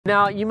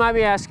Now, you might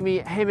be asking me,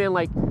 hey man,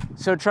 like,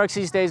 so trucks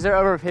these days, they're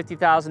over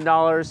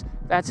 $50,000.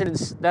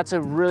 That's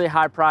a really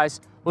high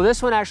price. Well,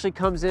 this one actually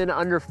comes in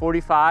under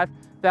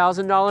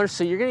 $45,000.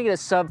 So you're gonna get a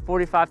sub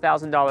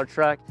 $45,000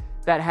 truck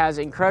that has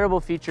incredible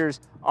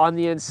features on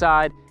the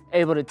inside,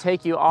 able to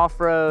take you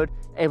off-road,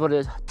 able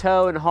to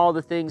tow and haul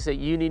the things that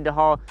you need to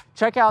haul.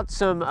 Check out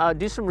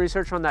do some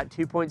research on that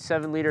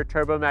 2.7 liter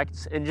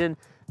TurboMax engine.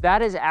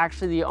 That is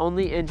actually the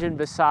only engine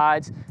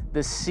besides the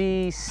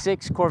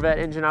C6 Corvette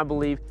engine, I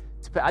believe.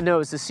 I know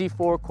it's the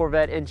C4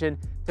 Corvette engine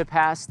to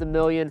pass the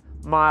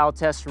 1,000,000-mile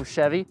test from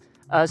Chevy.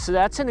 So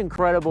that's an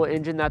incredible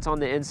engine that's on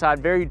the inside,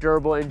 very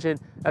durable engine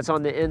that's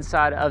on the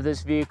inside of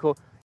this vehicle.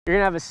 You're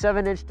gonna have a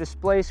 7-inch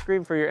display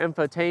screen for your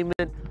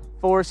infotainment,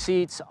 4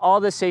 seats, all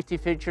the safety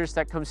features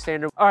that come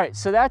standard. All right,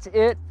 so that's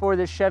it for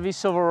the Chevy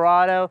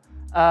Silverado.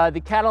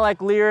 The Cadillac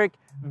Lyriq,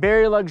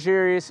 very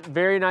luxurious,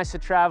 very nice to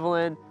travel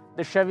in.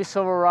 The Chevy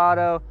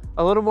Silverado,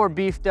 a little more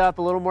beefed up,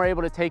 a little more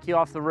able to take you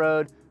off the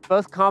road,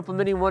 both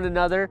complementing one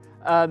another,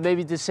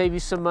 maybe to save you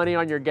some money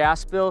on your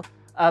gas bill.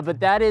 But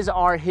that is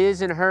our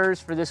his and hers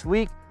for this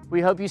week.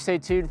 We hope you stay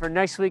tuned for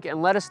next week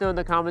and let us know in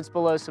the comments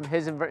below some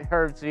his and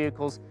hers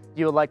vehicles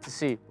you would like to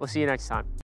see. We'll see you next time.